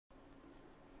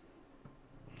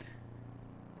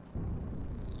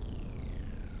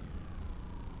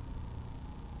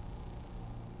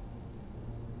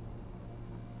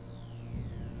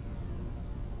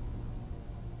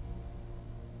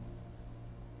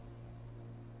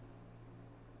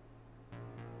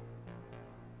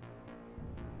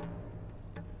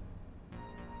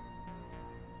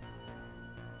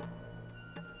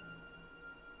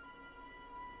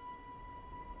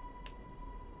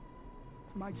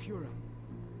My Führer.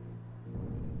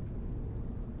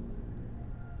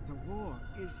 The war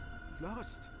is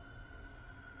lost.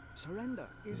 Surrender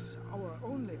is our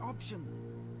only option.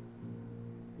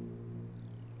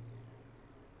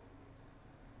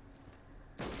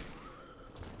 The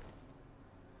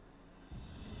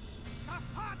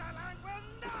fatherland will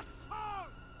not fall!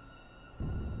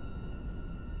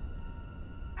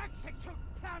 Execute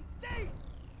Plan D!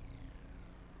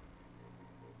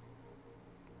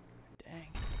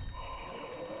 Dang.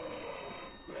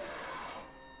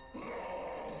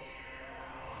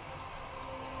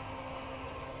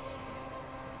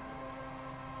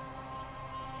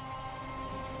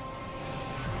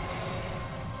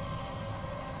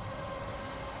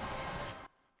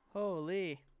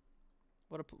 Holy.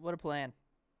 What a plan.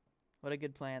 What a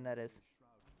good plan that is.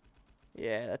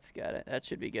 Yeah, that's got it. That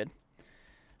should be good.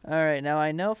 Alright, now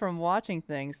I know from watching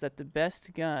things that the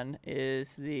best gun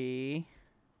is the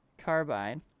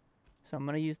carbine. So I'm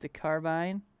gonna use the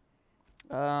carbine.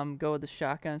 Go with the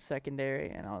shotgun secondary,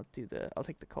 and I'll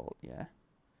take the Colt, yeah.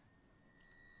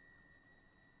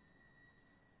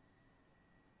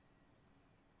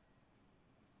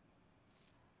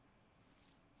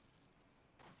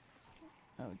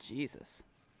 Oh, Jesus.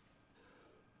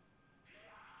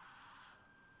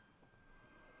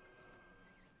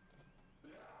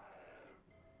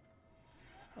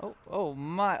 Oh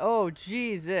my, oh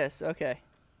Jesus, okay.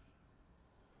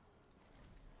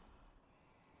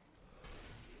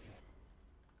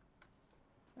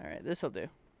 Alright, this'll do.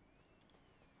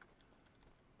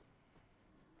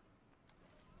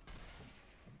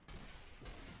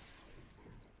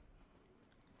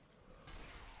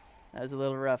 That was a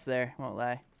little rough there, won't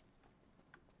lie.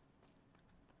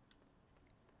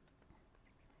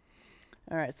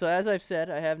 Alright, so as I've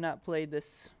said, I have not played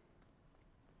this.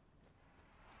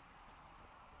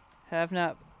 Have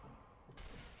not.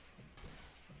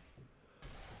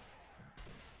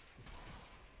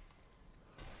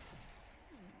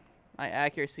 My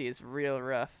accuracy is real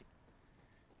rough.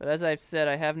 But as I've said,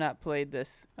 I have not played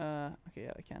this. Okay,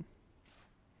 yeah, I can.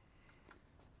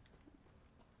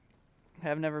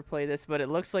 Have never played this, but it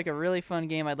looks like a really fun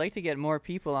game. I'd like to get more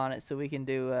people on it so we can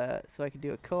do so I can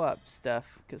do a co-op stuff,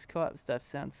 because co-op stuff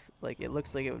sounds like it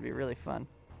looks like it would be really fun.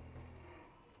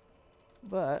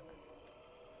 But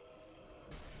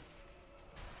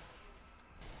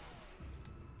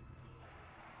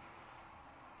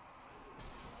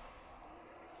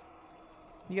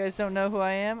you guys don't know who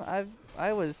I am?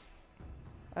 I was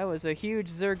a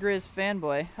huge Zergriz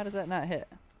fanboy. How does that not hit?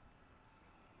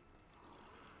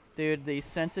 Dude, the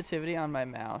sensitivity on my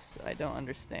mouse, I don't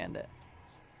understand it.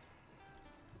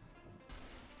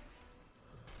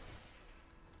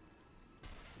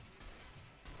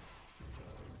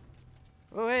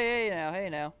 Oh, hey now, hey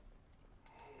now.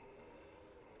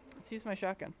 Let's use my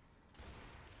shotgun.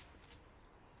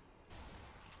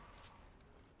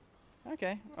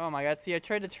 Okay. Oh my god, see, I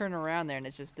tried to turn around there and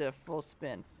it just did a full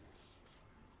spin.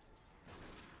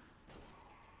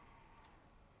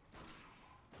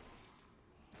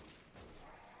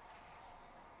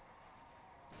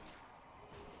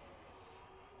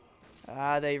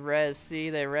 Ah, they res. See,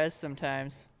 they res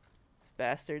sometimes. These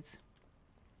bastards.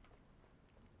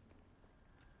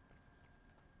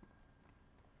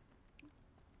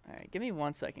 Alright, give me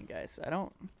 1 second, guys. I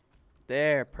don't...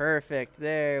 There, perfect.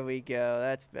 There we go.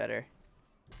 That's better.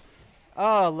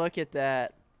 Oh, look at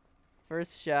that.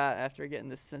 First shot after getting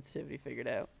the sensitivity figured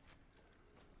out.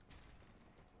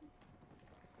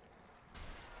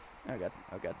 Oh god,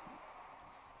 oh god.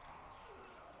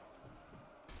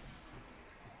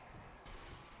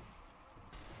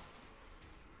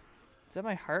 Is that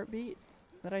my heartbeat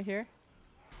that I hear?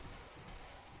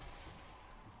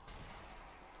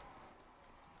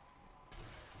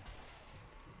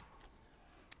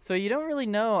 So you don't really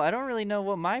know, I don't really know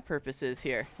what my purpose is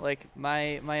here. Like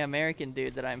my American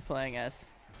dude that I'm playing as.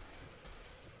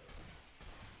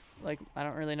 Like, I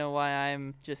don't really know why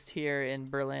I'm just here in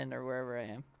Berlin or wherever I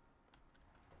am.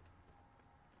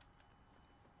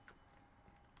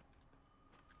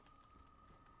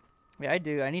 Yeah, I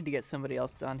do. I need to get somebody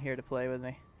else on here to play with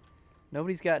me.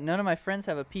 None of my friends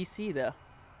have a PC though.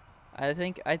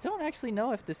 I don't actually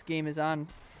know if this game is on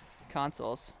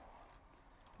consoles.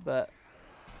 But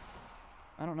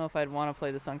I don't know if I'd want to play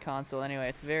this on console anyway.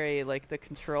 It's very, like, the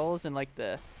controls and like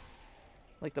the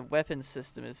weapon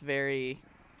system is very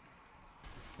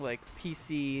like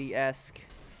PC-esque.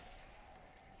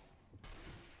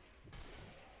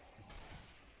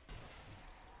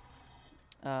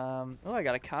 Oh, I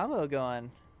got a combo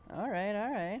going. Alright,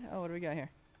 alright. Oh, what do we got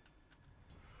here?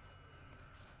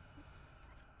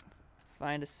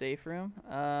 Find a safe room.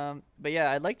 But yeah,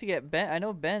 I'd like to get Ben. I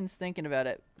know Ben's thinking about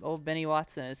it. Old Benny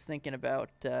Watson is thinking about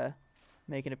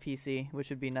making a PC, which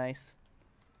would be nice.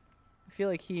 I feel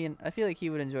like he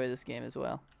would enjoy this game as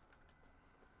well.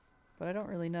 But I don't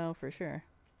really know for sure.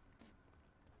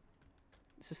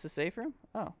 Is this a safe room?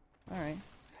 Oh, alright.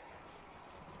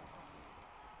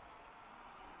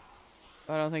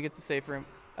 I don't think it's a safe room.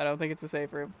 I don't think it's a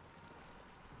safe room.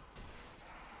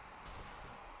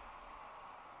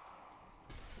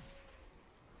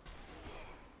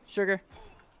 Sugar.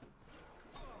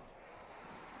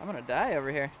 I'm gonna die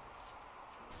over here.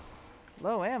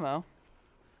 Low ammo.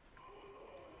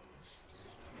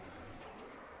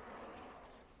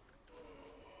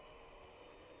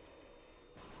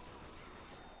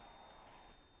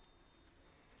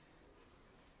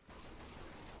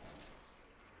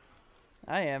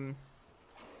 I am.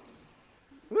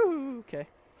 Woo, okay.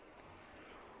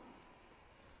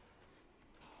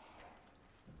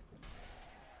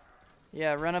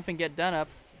 Yeah, run up and get done up.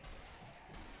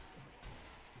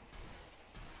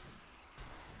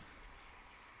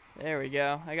 There we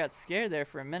go. I got scared there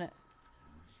for a minute.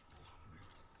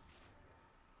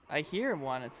 I hear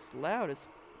one. It's loud as...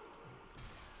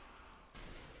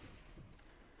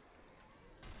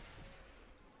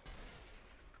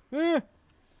 Okay,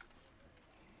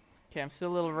 I'm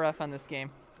still a little rough on this game.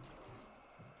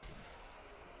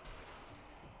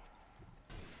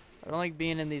 I don't like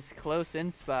being in these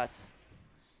close-in spots.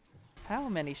 How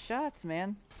many shots,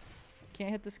 man?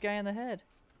 Can't hit this guy in the head.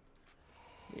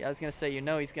 Yeah, I was gonna say, you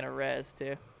know he's gonna res,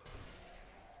 too.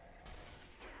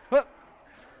 Whoop!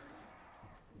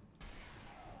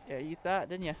 Yeah, you thought,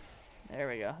 didn't you? There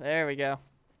we go. There we go.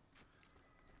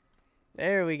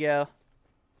 There we go.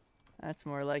 That's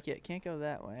more like it. Can't go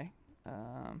that way.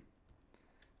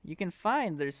 You can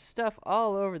find, there's stuff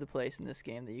all over the place in this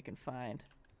game that you can find.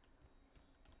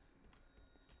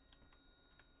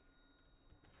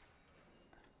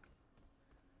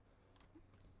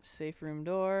 Safe room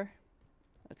door.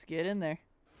 Let's get in there.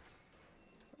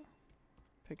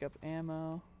 Pick up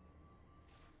ammo.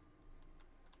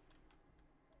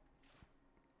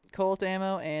 Colt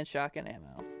ammo and shotgun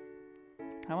ammo.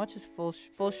 How much is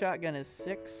full shotgun is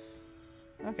 6?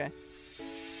 Okay.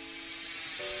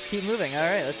 Keep moving. All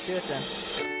right, let's do it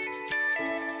then.